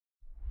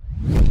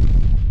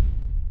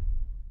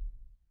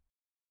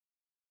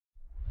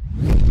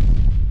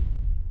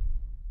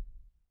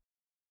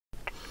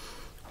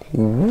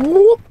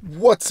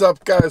What's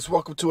up, guys?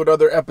 Welcome to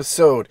another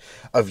episode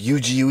of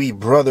UGUE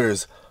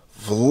Brothers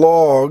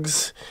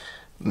Vlogs.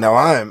 Now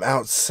I am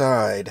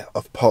outside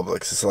of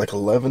Publix. It's like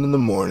 11 in the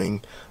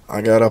morning.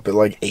 I got up at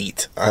like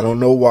 8. I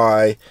don't know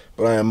why,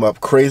 but I am up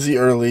crazy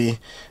early,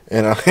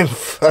 and I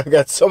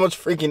got so much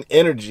freaking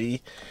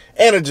energy,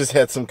 and I just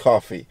had some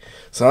coffee.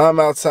 So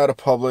I'm outside of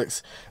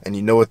Publix, and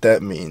you know what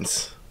that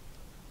means.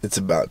 It's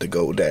about to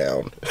go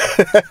down.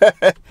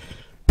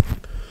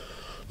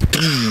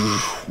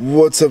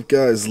 What's up,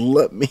 guys?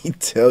 Let me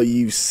tell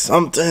you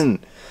something.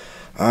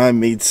 I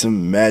made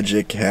some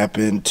magic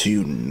happen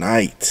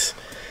tonight.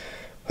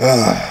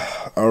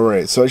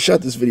 Alright, so I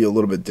shot this video a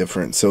little bit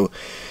different. So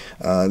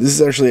this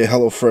is actually a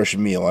HelloFresh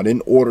meal. I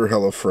didn't order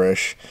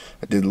HelloFresh.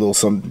 I did a little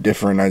something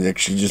different. I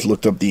actually just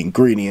looked up the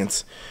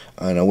ingredients,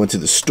 and I went to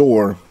the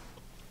store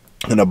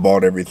and I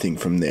bought everything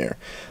from there.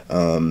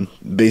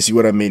 Basically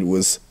what I made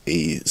was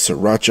a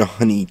Sriracha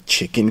honey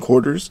chicken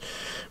quarters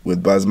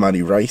with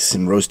basmati rice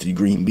and roasted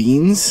green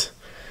beans.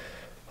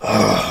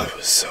 Oh, it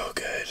was so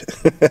good.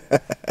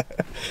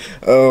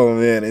 Oh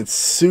man, it's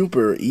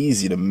super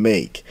easy to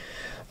make.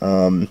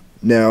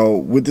 Now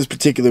with this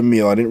particular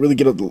meal, I didn't really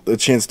get a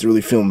chance to really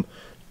film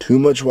too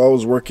much while I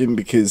was working,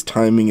 because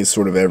timing is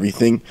sort of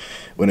everything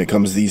when it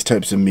comes to these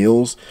types of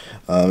meals.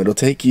 It'll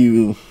take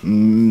you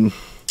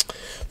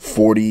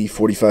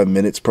 45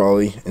 minutes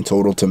probably in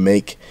total to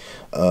make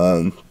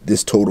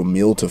this total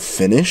meal to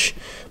finish,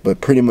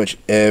 but pretty much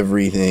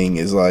everything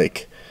is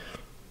like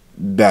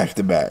back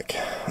to back.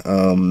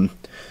 So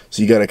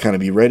you got to kind of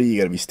be ready, you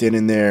got to be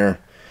standing there,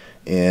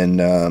 and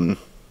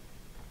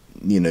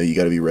you know, you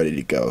got to be ready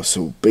to go.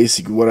 So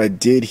basically what I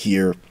did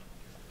here,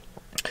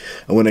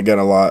 I went and got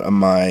a lot of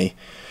my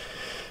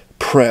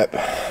prep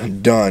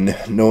done,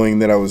 knowing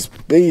that I was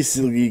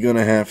basically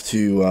gonna have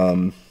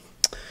to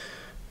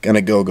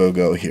gonna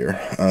go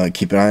here,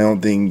 keep an eye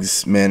on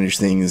things, manage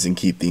things, and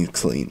keep things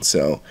clean.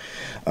 So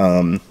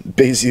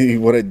basically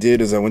what I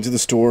did is I went to the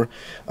store.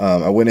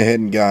 I went ahead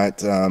and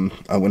got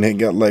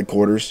leg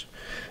quarters,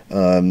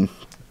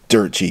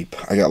 dirt cheap.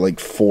 I got like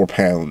 4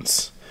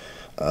 pounds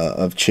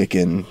of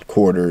chicken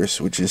quarters,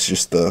 which is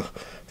just the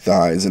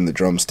thighs and the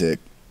drumstick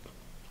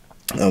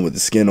with the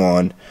skin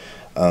on.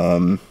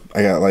 I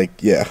got like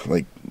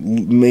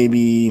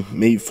maybe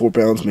 4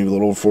 pounds, maybe a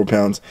little over 4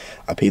 pounds.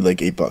 I paid like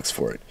 $8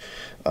 for it.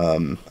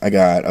 I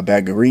got a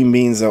bag of green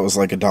beans that was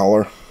like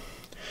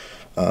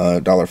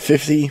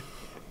 $1.50,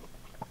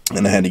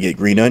 and I had to get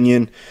green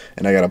onion,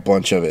 and I got a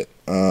bunch of it,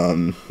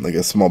 like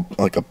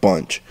a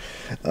bunch.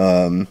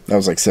 That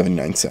was like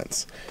 79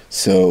 cents.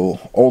 So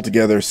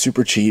altogether,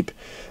 super cheap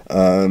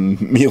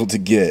meal to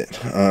get.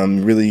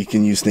 Really, you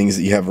can use things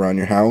that you have around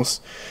your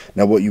house.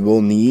 Now, what you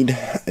will need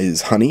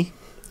is honey,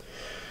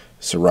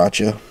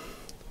 sriracha,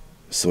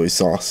 soy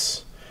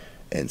sauce,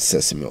 and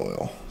sesame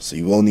oil. So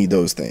you will need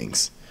those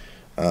things.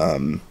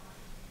 So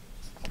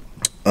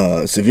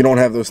if you don't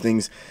have those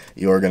things,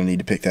 you are going to need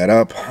to pick that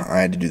up. I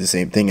had to do the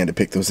same thing. I had to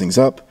pick those things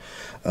up.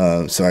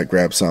 So I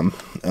grabbed some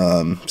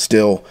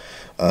still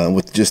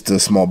with just the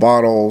small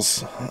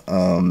bottles.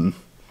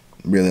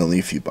 Really only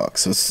a few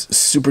bucks. So it's a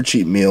super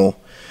cheap meal.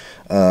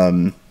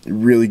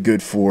 Really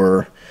good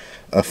for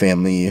a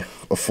family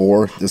of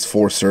 4. There's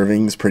 4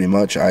 servings pretty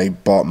much. I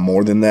bought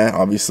more than that.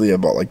 Obviously, I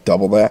bought like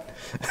double that.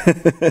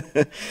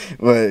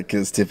 But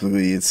because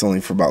typically it's only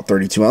for about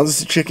 32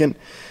 ounces of chicken.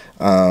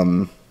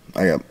 I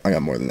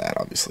got more than that,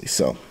 obviously.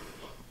 So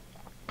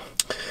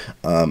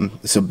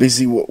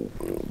basically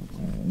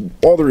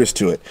all there is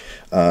to it,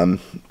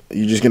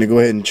 you're just gonna go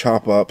ahead and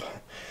chop up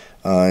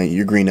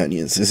your green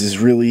onions. This is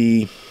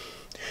really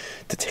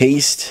to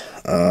taste.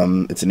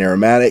 It's an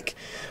aromatic.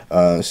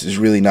 This is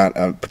really not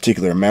a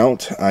particular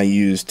amount. I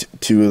used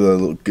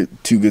 2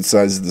 good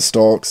sizes of the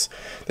stalks.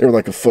 They were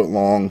like a foot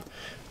long.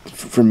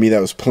 For me,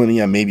 that was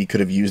plenty. I maybe could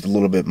have used a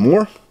little bit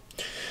more.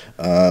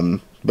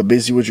 But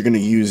basically what you're going to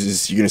use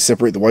is you're going to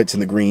separate the whites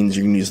and the greens.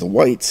 You're going to use the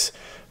whites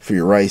for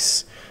your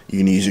rice. You're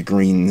going to use your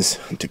greens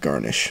to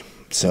garnish.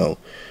 So,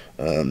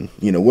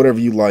 you know, whatever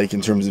you like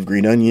in terms of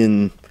green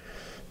onion,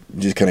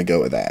 just kind of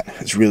go with that.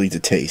 It's really to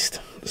taste.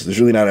 So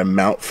there's really not an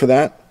amount for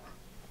that.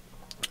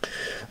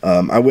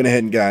 I went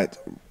ahead and got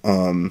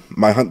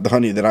the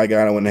honey that I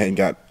got. I went ahead and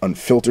got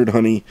unfiltered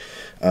honey.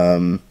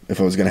 If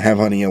I was going to have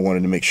honey, I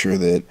wanted to make sure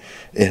that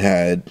it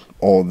had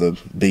all the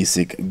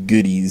basic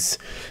goodies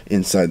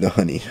inside the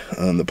honey,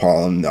 the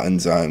pollen, the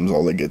enzymes,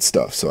 all that good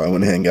stuff. So I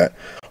went ahead and got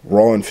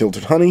raw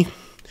unfiltered honey,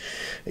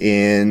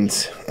 and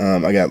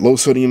I got low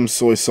sodium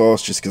soy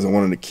sauce just because I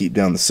wanted to keep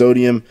down the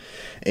sodium,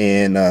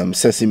 and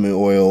sesame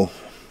oil.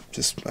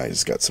 I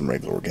just got some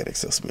regular organic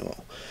sesame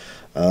oil.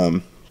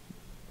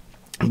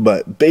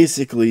 But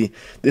basically,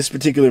 this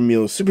particular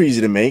meal is super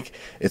easy to make.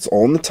 It's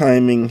all in the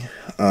timing,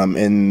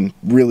 and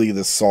really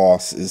the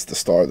sauce is the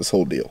star of this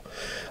whole deal.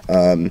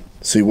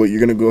 So what you're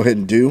going to go ahead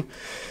and do,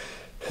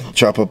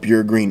 chop up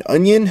your green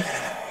onion,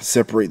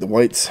 separate the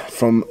whites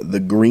from the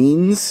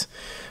greens.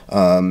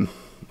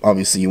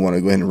 obviously you want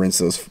to go ahead and rinse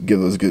those, give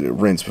those a good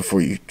rinse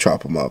before you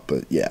chop them up.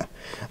 But yeah.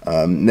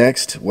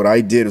 Next, what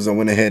I did is I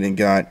went ahead and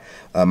got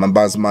my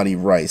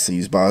basmati rice. I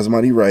use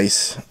basmati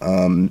rice.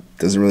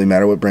 Doesn't really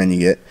matter what brand you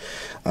get.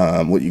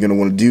 What you're going to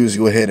want to do is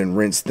go ahead and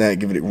rinse that,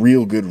 give it a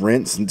real good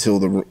rinse until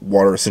the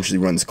water essentially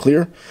runs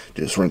clear.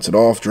 Just rinse it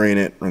off, drain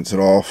it, rinse it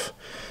off,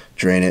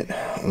 drain it.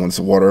 Once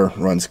the water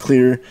runs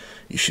clear,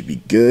 you should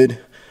be good.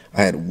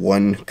 I had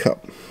 1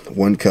 cup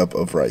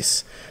of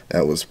rice.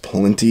 That was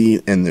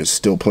plenty, and there's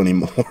still plenty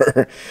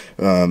more.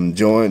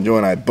 Joe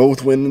and I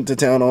both went into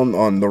town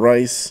on the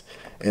rice,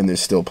 and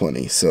there's still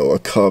plenty. So a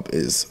cup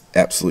is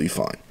absolutely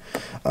fine.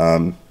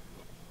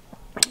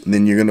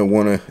 Then you're going to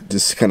want to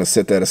just kind of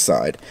set that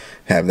aside.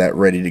 Have that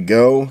ready to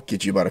go.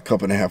 Get you about 1.5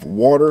 cups of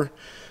water.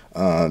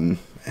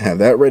 Have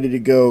that ready to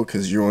go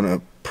because you're going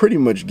to pretty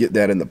much get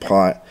that in the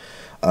pot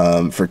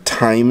for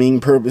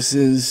timing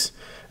purposes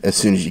as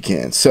soon as you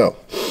can. So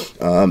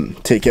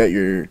take out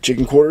your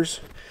chicken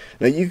quarters.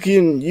 Now you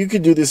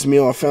could do this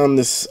meal. I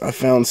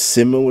found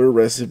similar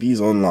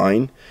recipes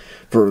online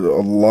for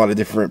a lot of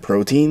different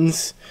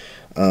proteins.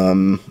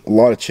 A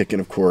lot of chicken,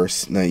 of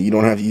course. Now you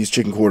don't have to use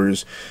chicken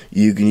quarters.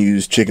 You can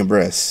use chicken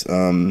breasts.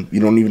 You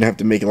don't even have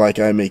to make it like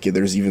I make it.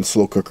 There's even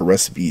slow cooker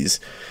recipes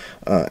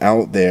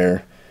out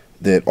there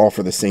that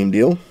offer the same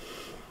deal,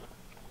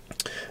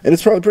 and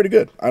it's probably pretty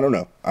good. I don't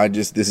know.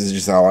 This is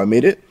just how I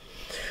made it.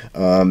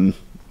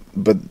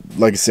 But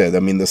like I said,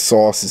 I mean, the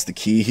sauce is the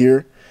key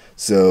here.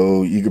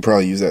 So you could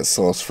probably use that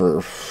sauce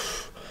for,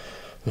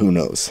 who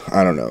knows?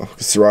 I don't know.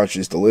 Sriracha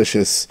is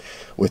delicious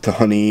with the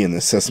honey and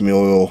the sesame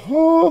oil.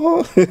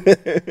 Oh.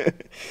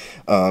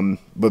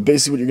 But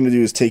basically what you're going to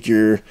do is take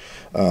your,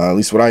 at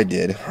least what I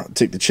did,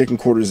 take the chicken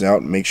quarters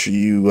out and make sure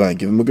you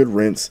give them a good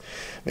rinse.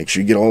 Make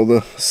sure you get all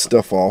the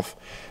stuff off.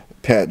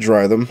 Pat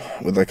dry them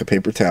with like a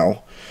paper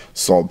towel.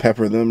 Salt,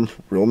 pepper them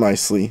real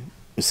nicely,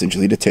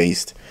 essentially to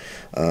taste.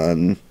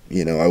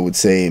 You know, I would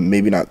say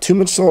maybe not too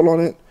much salt on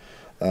it.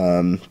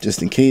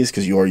 Just in case,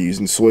 because you are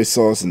using soy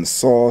sauce in the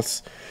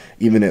sauce.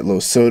 Even at low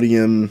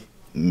sodium,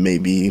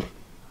 maybe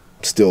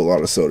still a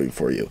lot of sodium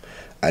for you.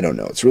 I don't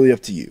know. It's really up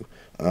to you.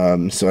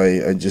 So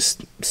I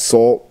just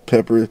salt,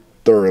 pepper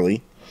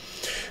thoroughly.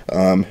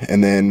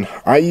 And then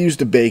I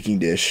used a baking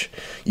dish.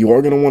 You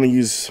are going to want to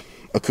use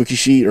a cookie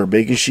sheet or a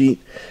baking sheet.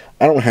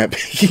 I don't have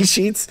baking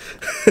sheets.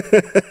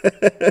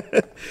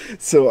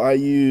 So I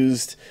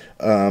used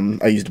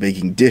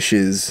baking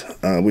dishes,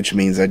 which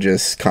means I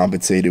just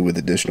compensated with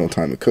additional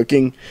time of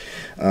cooking,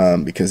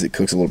 because it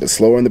cooks a little bit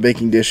slower in the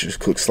baking dish. It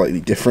cooks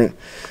slightly different,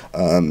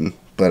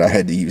 but I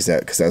had to use that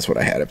because that's what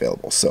I had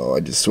available. So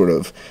I just sort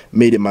of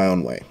made it my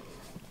own way.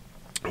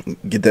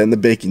 Get that in the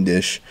baking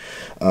dish.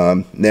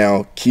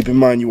 Now, keep in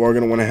mind you are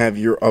going to want to have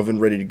your oven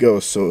ready to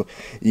go. So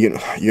you're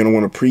going to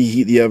want to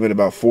preheat the oven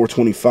about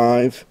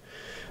 425.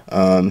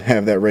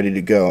 Have that ready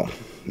to go.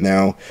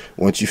 Now,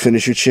 once you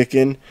finish your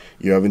chicken,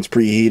 your oven's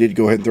preheated,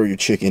 go ahead and throw your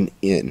chicken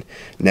in.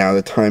 Now,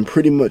 the time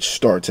pretty much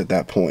starts at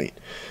that point.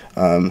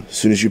 As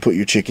soon as you put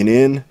your chicken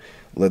in,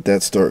 let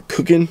that start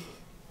cooking.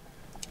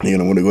 You're going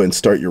to want to go ahead and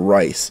start your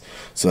rice.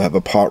 So have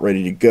a pot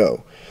ready to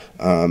go.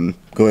 Go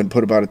ahead and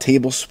put about a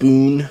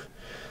tablespoon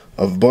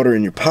of butter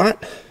in your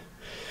pot.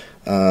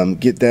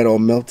 Get that all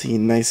melty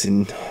and nice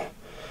and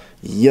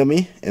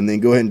yummy. And then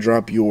go ahead and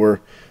drop your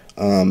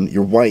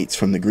whites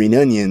from the green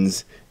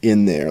onions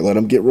in there. Let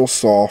them get real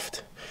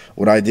soft.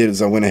 What I did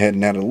is I went ahead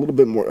and added a little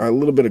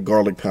bit of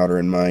garlic powder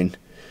in mine,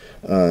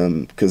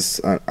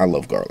 because I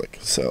love garlic.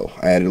 So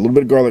I added a little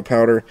bit of garlic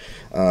powder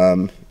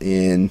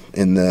in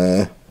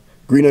the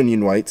green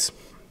onion whites.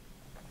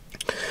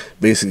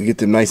 Basically get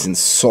them nice and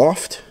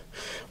soft.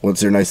 Once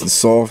they're nice and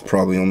soft,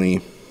 probably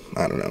only,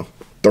 I don't know,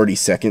 30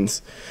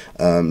 seconds,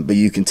 but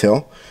you can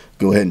tell.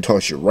 Go ahead and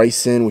toss your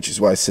rice in, which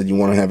is why I said you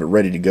want to have it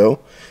ready to go.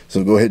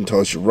 So go ahead and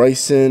toss your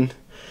rice in.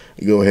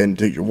 You go ahead and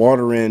put your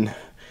water in,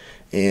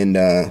 and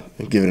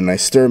give it a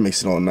nice stir.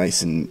 Mix it all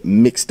nice and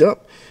mixed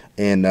up,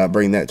 and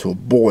bring that to a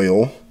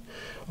boil.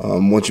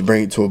 Once you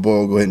bring it to a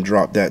boil, go ahead and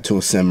drop that to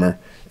a simmer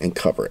and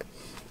cover it.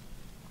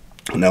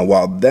 Now,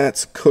 while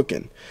that's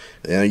cooking,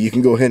 you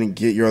can go ahead and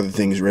get your other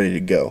things ready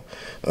to go.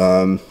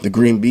 The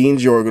green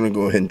beans, you are going to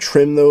go ahead and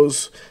trim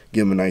those.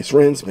 Give them a nice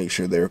rinse. Make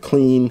sure they're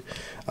clean.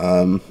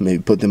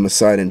 Maybe put them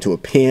aside into a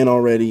pan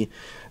already.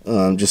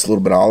 Just a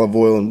little bit of olive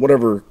oil and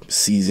whatever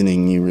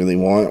seasoning you really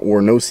want,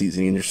 or no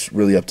seasoning. It's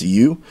really up to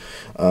you.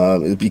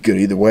 It'd be good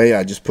either way.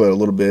 I just put a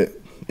little bit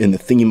in the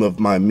theme of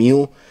my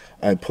meal.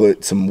 I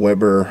put some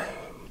Weber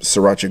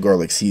Sriracha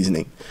garlic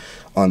seasoning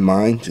on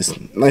mine.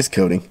 Just nice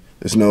coating.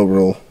 There's no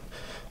real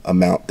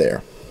amount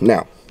there.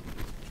 Now,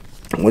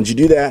 once you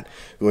do that,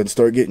 go ahead and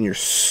start getting your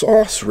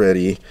sauce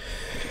ready.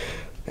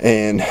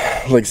 And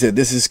like I said,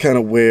 this is kind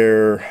of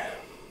where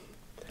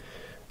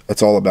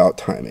it's all about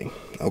timing.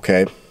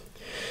 Okay.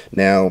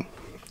 Now,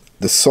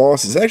 the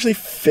sauce is actually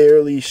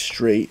fairly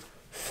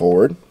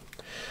straightforward.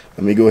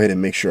 Let me go ahead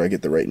and make sure I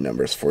get the right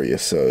numbers for you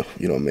so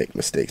you don't make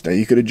mistakes. Now,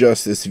 you could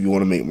adjust this if you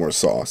want to make more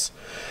sauce.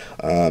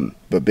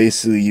 But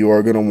basically, you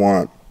are going to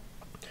want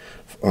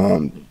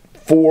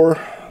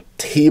 4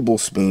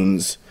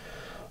 tablespoons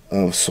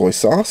of soy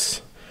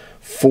sauce,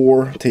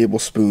 4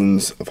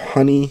 tablespoons of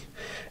honey,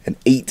 and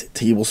 8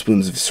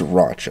 tablespoons of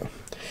sriracha.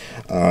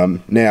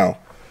 Now,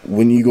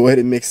 when you go ahead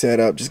and mix that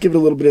up, just give it a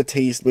little bit of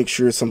taste. Make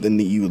sure it's something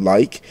that you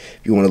like.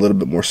 If you want a little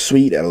bit more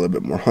sweet, add a little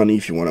bit more honey.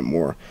 If you want it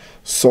more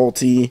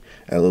salty,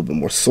 add a little bit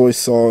more soy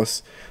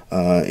sauce.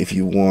 If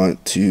you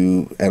want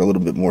to add a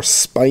little bit more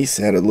spice,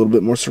 add a little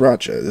bit more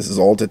sriracha. This is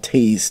all to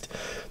taste.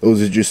 Those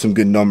are just some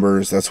good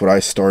numbers. That's what I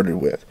started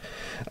with.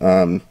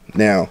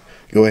 Now,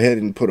 go ahead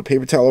and put a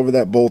paper towel over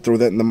that bowl. Throw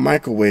that in the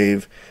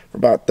microwave for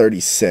about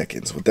 30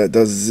 seconds. What that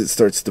does is it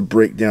starts to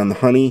break down the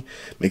honey,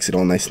 makes it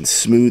all nice and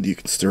smooth. You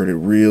can stir it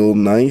real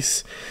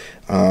nice.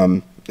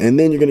 And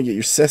then you're going to get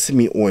your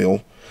sesame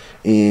oil.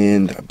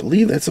 And I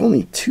believe that's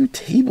only 2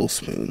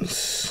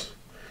 tablespoons.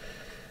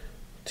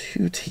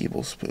 2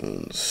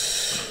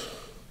 tablespoons.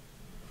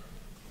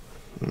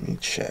 Let me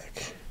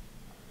check.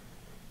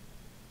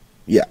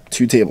 Yeah,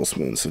 2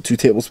 tablespoons. So 2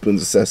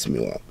 tablespoons of sesame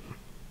oil.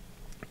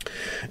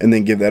 And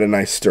then give that a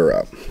nice stir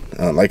up.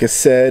 Like I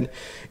said,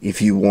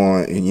 if you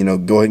want,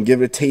 go ahead and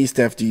give it a taste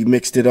after you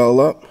mixed it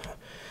all up.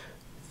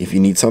 If you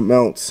need something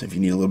else, if you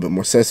need a little bit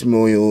more sesame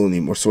oil,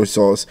 need more soy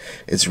sauce,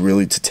 it's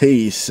really to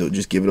taste. So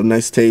just give it a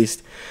nice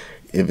taste.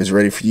 If it's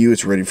ready for you,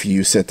 it's ready for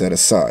you. Set that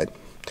aside.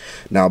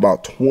 Now,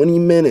 about 20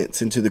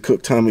 minutes into the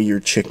cook time of your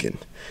chicken,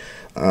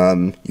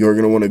 you're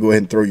going to want to go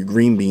ahead and throw your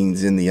green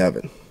beans in the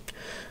oven.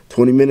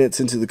 20 minutes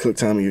into the cook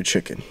time of your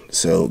chicken.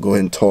 So go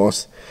ahead and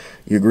toss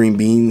your green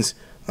beans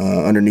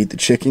underneath the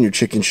chicken. Your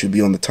chicken should be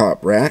on the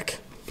top rack.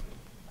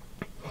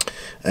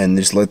 And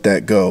just let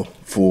that go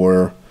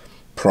for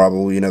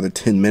probably another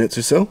 10 minutes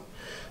or so.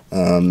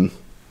 And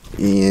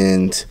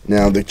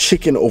now the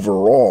chicken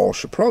overall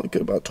should probably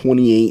cook about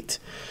 28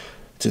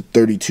 to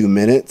 32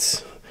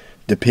 minutes,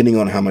 depending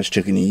on how much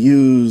chicken you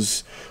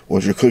use,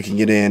 what you're cooking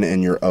it in,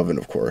 and your oven,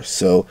 of course.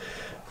 So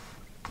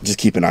just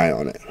keep an eye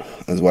on it,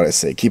 is what I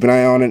say. Keep an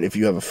eye on it. If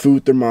you have a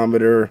food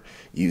thermometer,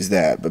 use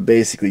that. But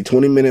basically,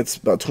 20 minutes,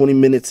 about 20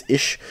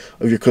 minutes-ish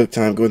of your cook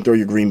time. Go and throw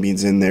your green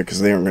beans in there because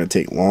they aren't going to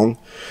take long.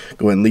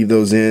 Go ahead and leave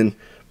those in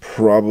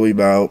probably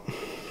about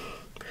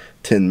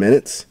 10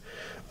 minutes.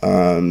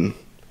 And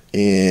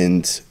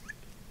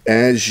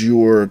as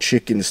your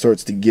chicken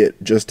starts to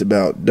get just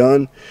about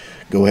done,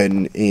 go ahead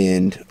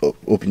and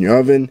open your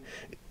oven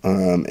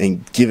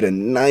and give it a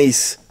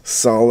nice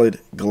solid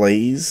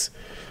glaze.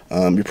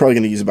 You're probably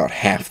going to use about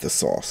half the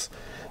sauce,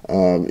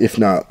 if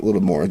not a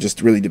little more. It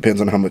just really depends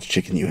on how much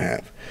chicken you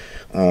have.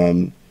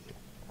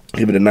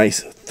 Give it a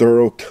nice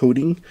thorough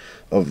coating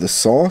of the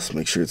sauce.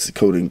 Make sure it's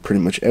coating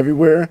pretty much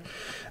everywhere.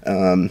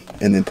 And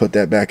then put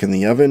that back in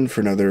the oven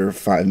for another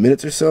 5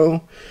 minutes or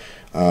so.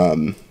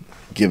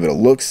 Give it a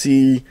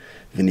look-see.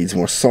 If it needs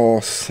more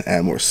sauce,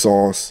 add more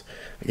sauce.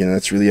 Again,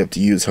 that's really up to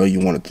you. It's how you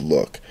want it to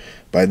look.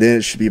 By then,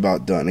 it should be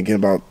about done.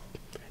 Again,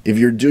 if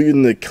you're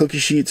doing the cookie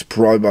sheets,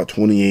 probably about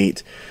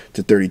 28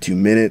 to 32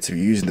 minutes. If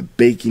you're using the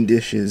baking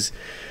dishes,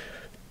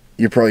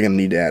 you're probably going to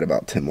need to add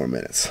about 10 more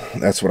minutes.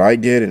 That's what I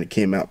did, and it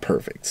came out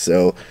perfect.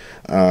 So,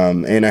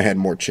 and I had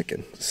more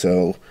chicken.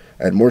 So,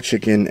 I had more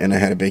chicken, and I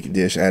had a baking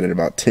dish. I added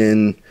about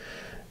 10,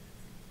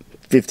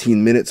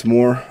 15 minutes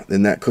more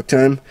than that cook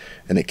time,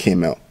 and it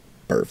came out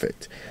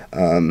perfect.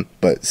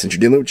 But since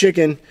you're dealing with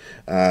chicken,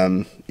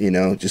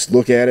 just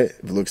look at it.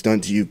 If it looks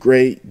done to you,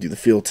 great. Do the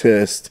feel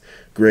test,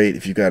 great.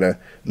 If you got a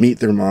meat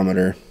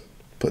thermometer,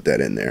 put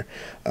that in there.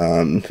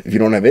 If you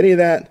don't have any of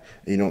that,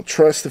 you don't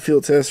trust the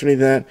feel test or any of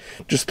that,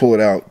 just pull it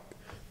out,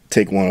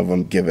 take one of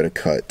them, give it a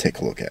cut, take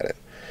a look at it.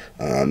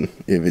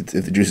 If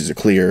the juices are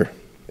clear,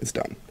 it's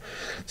done.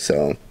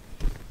 So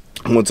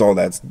once all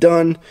that's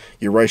done,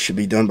 your rice should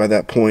be done by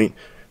that point.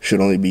 Should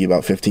only be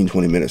about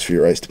 15-20 minutes for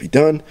your rice to be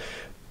done.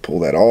 Pull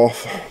that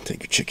off,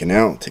 take your chicken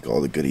out, take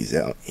all the goodies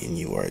out, and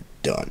you are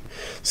done.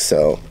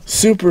 So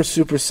super,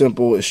 super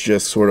simple. It's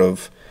just sort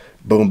of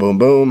boom, boom,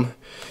 boom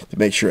to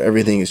make sure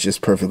everything is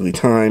just perfectly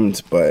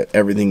timed, but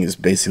everything is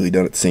basically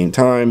done at the same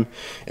time,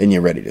 and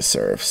you're ready to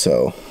serve.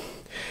 So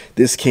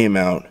this came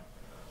out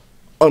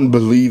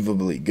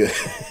unbelievably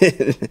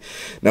good.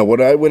 Now,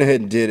 what I went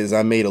ahead and did is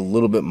I made a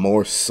little bit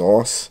more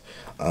sauce,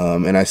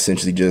 and I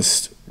essentially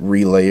just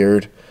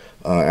relayered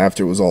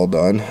after it was all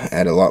done.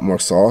 Add a lot more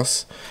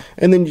sauce,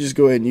 and then you just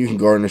go ahead and you can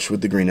garnish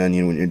with the green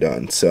onion when you're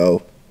done.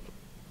 So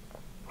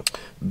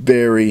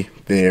very,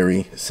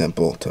 very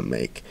simple to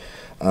make.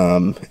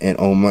 And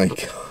oh my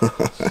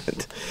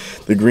god,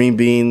 the green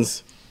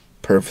beans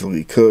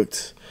perfectly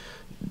cooked,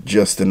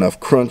 just enough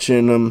crunch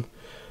in them,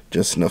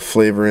 just enough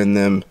flavor in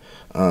them.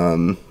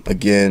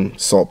 Again,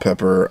 salt,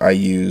 pepper. I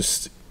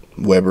used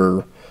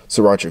Weber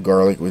Sriracha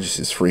garlic, which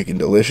is freaking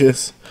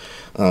delicious.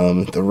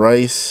 The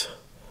rice,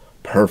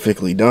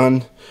 perfectly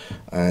done.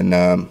 And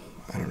I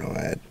don't know,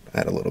 I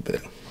add a little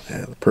bit.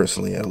 I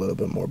personally add a little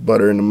bit more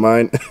butter into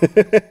mine.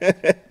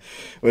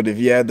 But if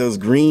you add those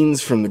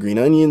greens from the green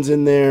onions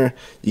in there,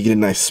 you get a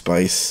nice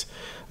spice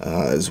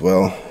as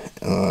well.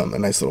 A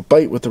nice little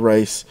bite with the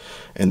rice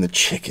and the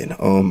chicken.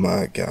 Oh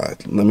my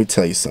god, let me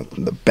tell you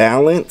something. The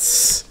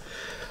balance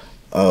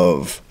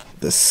of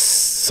the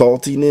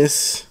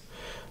saltiness,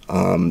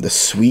 the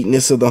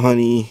sweetness of the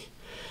honey,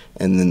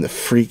 and then the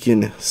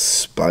freaking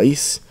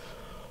spice.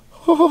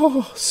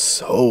 Oh,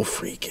 so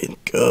freaking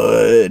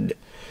good.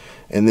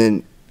 And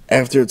then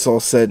after it's all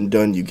said and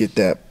done, you get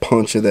that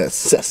punch of that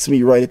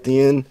sesame right at the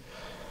end.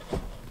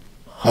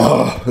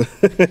 Oh,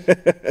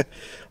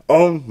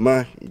 oh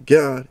my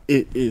God,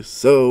 it is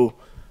so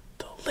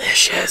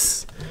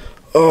delicious.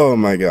 Oh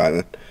my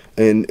God.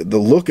 And the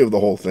look of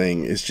the whole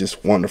thing is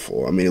just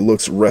wonderful. I mean, it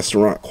looks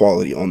restaurant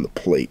quality on the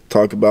plate.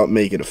 Talk about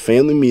making a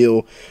family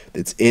meal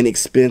that's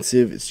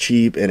inexpensive, it's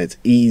cheap, and it's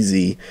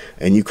easy,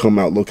 and you come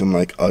out looking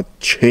like a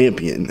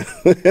champion.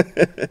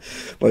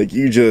 Like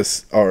you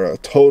just are a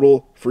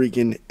total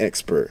freaking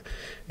expert.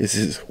 This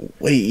is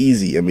way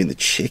easy. I mean, the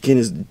chicken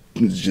is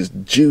just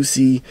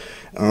juicy.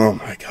 Oh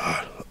my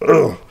God.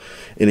 Ugh.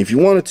 And if you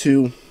wanted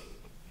to,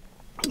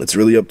 it's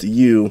really up to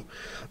you.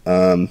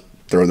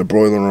 Throw the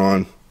broiler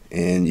on,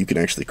 and you can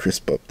actually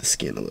crisp up the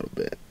skin a little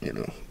bit, you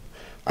know.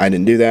 I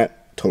didn't do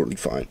that. Totally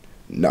fine.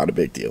 Not a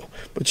big deal.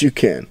 But you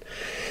can.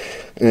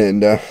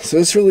 And so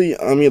it's really,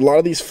 I mean, a lot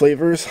of these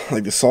flavors,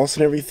 like the sauce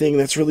and everything,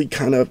 that's really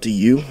kind of up to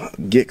you.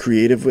 Get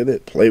creative with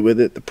it. Play with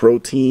it. The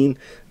protein,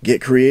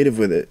 get creative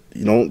with it.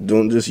 You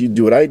don't just you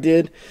do what I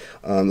did.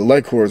 The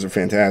leg cores are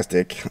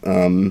fantastic.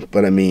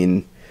 But I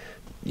mean,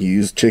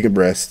 use chicken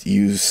breast,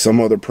 use some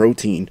other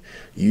protein,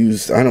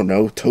 use, I don't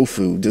know,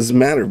 tofu, doesn't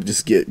matter,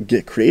 just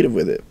get creative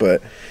with it.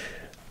 But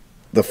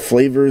the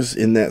flavors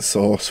in that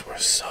sauce were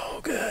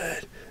so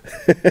good.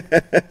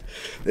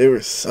 They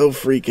were so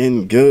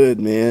freaking good,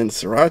 man.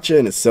 Sriracha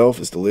in itself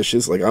is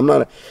delicious. Like, I'm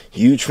not a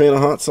huge fan of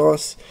hot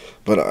sauce,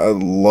 but I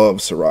love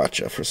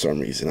Sriracha for some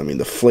reason. I mean,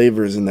 the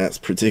flavors in that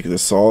particular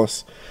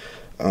sauce,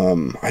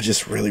 I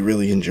just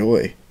really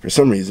enjoy for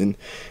some reason.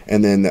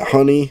 And then the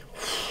honey,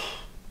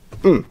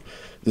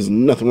 there's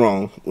nothing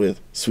wrong with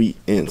sweet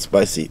and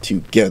spicy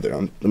together.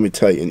 Let me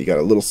tell you, and you got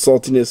a little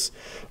saltiness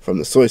from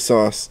the soy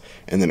sauce,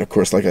 and then of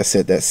course, like I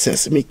said, that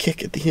sesame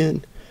kick at the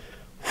end.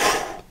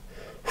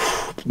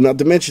 Not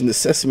to mention the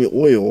sesame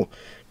oil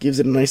gives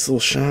it a nice little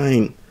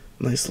shine.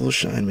 Nice little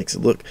shine, makes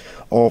it look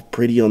all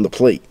pretty on the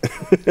plate.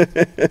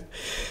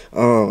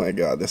 Oh my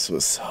God, this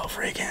was so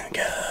freaking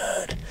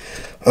good.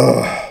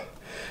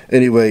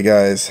 Anyway,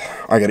 guys,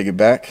 I gotta get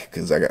back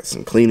because I got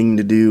some cleaning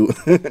to do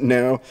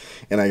now,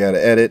 and I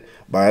gotta edit.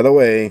 By the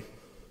way,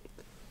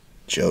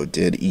 Joe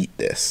did eat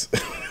this,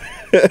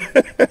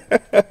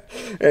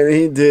 and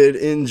he did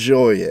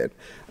enjoy it.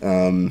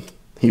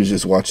 He was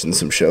just watching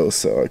some shows,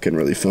 so I couldn't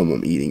really film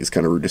him eating. It's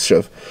kind of rude to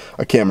shove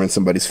a camera in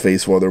somebody's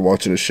face while they're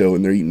watching a show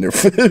and they're eating their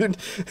food.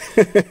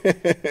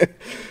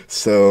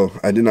 So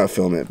I did not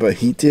film it, but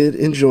he did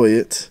enjoy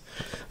it.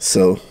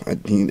 So I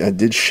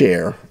did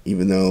share,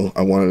 even though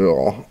I wanted it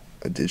all.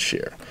 I did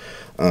share.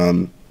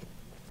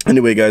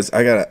 Anyway, guys,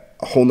 I got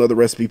a whole nother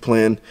recipe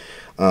plan.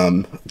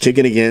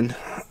 Chicken again.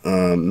 But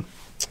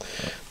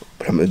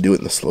I'm going to do it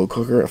in the slow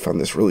cooker. I found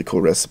this really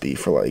cool recipe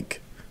for like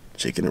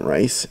chicken and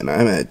rice, and I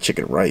haven't had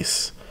chicken and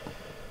rice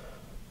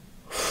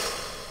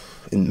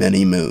in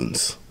many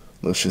moons,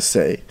 let's just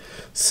say.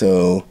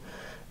 So,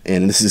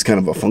 and this is kind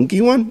of a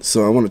funky one,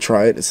 so I want to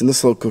try it. It's in the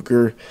slow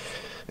cooker.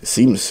 It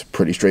seems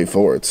pretty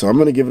straightforward, so I'm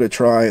going to give it a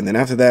try, and then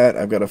after that,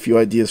 I've got a few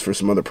ideas for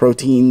some other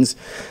proteins.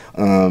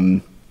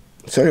 So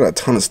I got a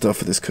ton of stuff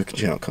for this cooking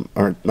channel,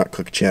 or not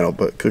cooking channel,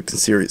 but cooking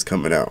series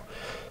coming out.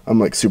 I'm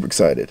like super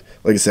excited.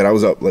 Like I said, I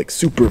was up like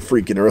super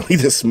freaking early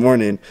this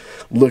morning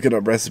looking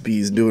up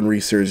recipes, doing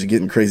research,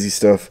 getting crazy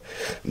stuff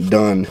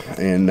done.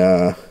 And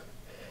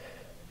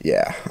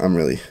yeah, I'm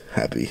really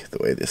happy the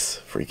way this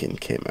freaking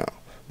came out.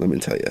 Let me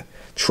tell you,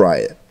 try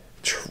it.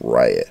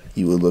 Try it.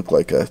 You would look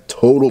like a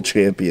total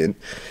champion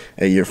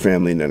at your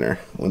family dinner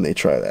when they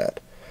try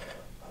that.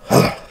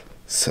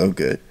 So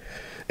good.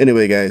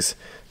 Anyway, guys,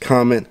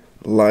 comment,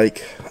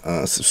 like,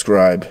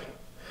 subscribe.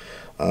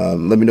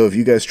 Let me know if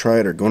you guys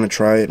tried or going to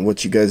try it and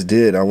what you guys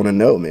did. I want to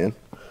know, man.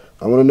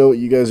 I want to know what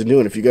you guys are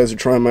doing. If you guys are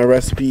trying my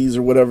recipes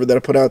or whatever that I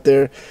put out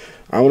there,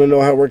 I want to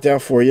know how it worked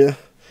out for you.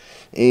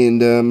 And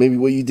maybe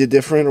what you did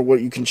different or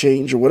what you can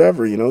change or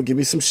whatever, you know. Give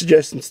me some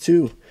suggestions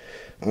too.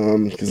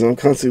 Because I'm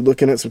constantly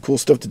looking at some cool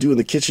stuff to do in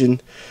the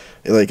kitchen.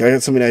 Like, I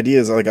got so many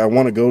ideas. Like, I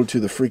want to go to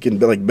the freaking,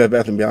 like, Bed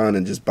Bath & Beyond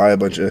and just buy a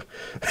bunch of...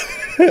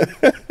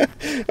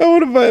 I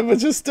want to buy a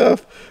bunch of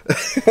stuff.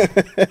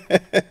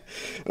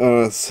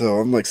 So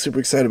I'm, like, super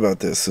excited about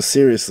this. So,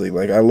 seriously,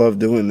 like, I love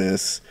doing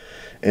this.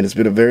 And it's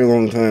been a very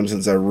long time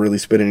since I really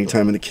spent any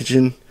time in the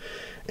kitchen.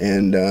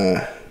 And,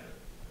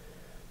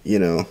 you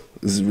know,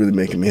 this is really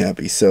making me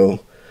happy. So,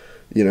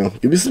 you know,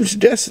 give me some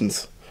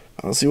suggestions.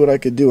 I'll see what I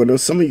could do. I know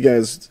some of you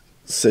guys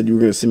said you were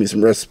going to send me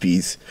some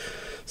recipes.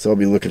 So I'll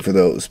be looking for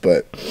those.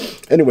 But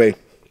anyway,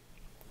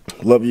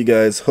 love you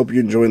guys. Hope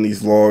you're enjoying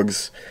these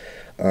vlogs.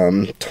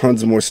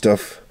 Tons of more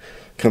stuff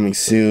coming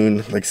soon.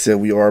 Like I said,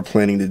 we are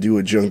planning to do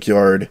a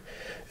junkyard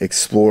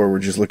explore. We're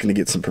just looking to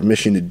get some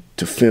permission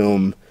to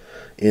film.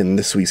 And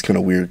this week's kind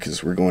of weird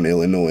because we're going to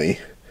Illinois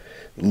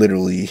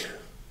literally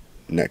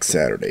next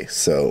Saturday.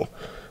 So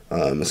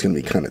it's going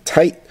to be kind of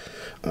tight.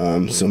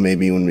 So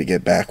maybe when we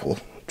get back, we'll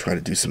try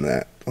to do some of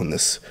that on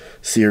this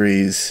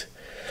series.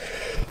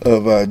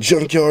 of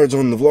junkyards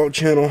on the vlog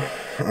channel.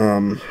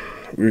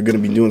 We're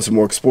going to be doing some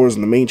more explores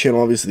on the main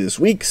channel obviously this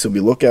week, so be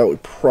lookout. We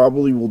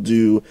probably will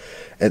do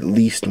at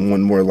least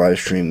one more live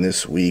stream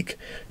this week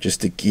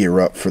just to gear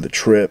up for the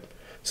trip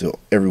so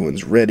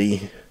everyone's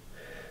ready.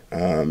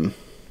 I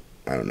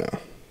don't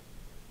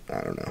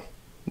know.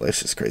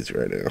 Life's just crazy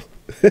right now.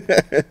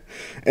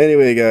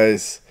 Anyway,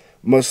 guys,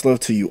 much love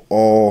to you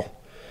all.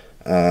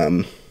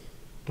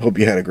 Hope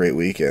you had a great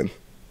weekend.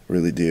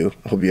 Really do.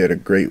 Hope you had a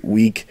great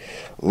week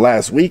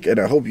last week, and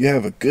I hope you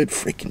have a good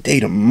freaking day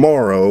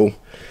tomorrow.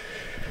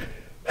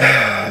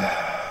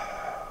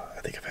 I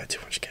think I've had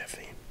too much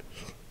caffeine.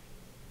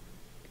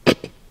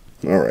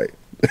 All right.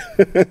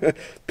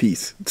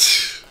 Peace.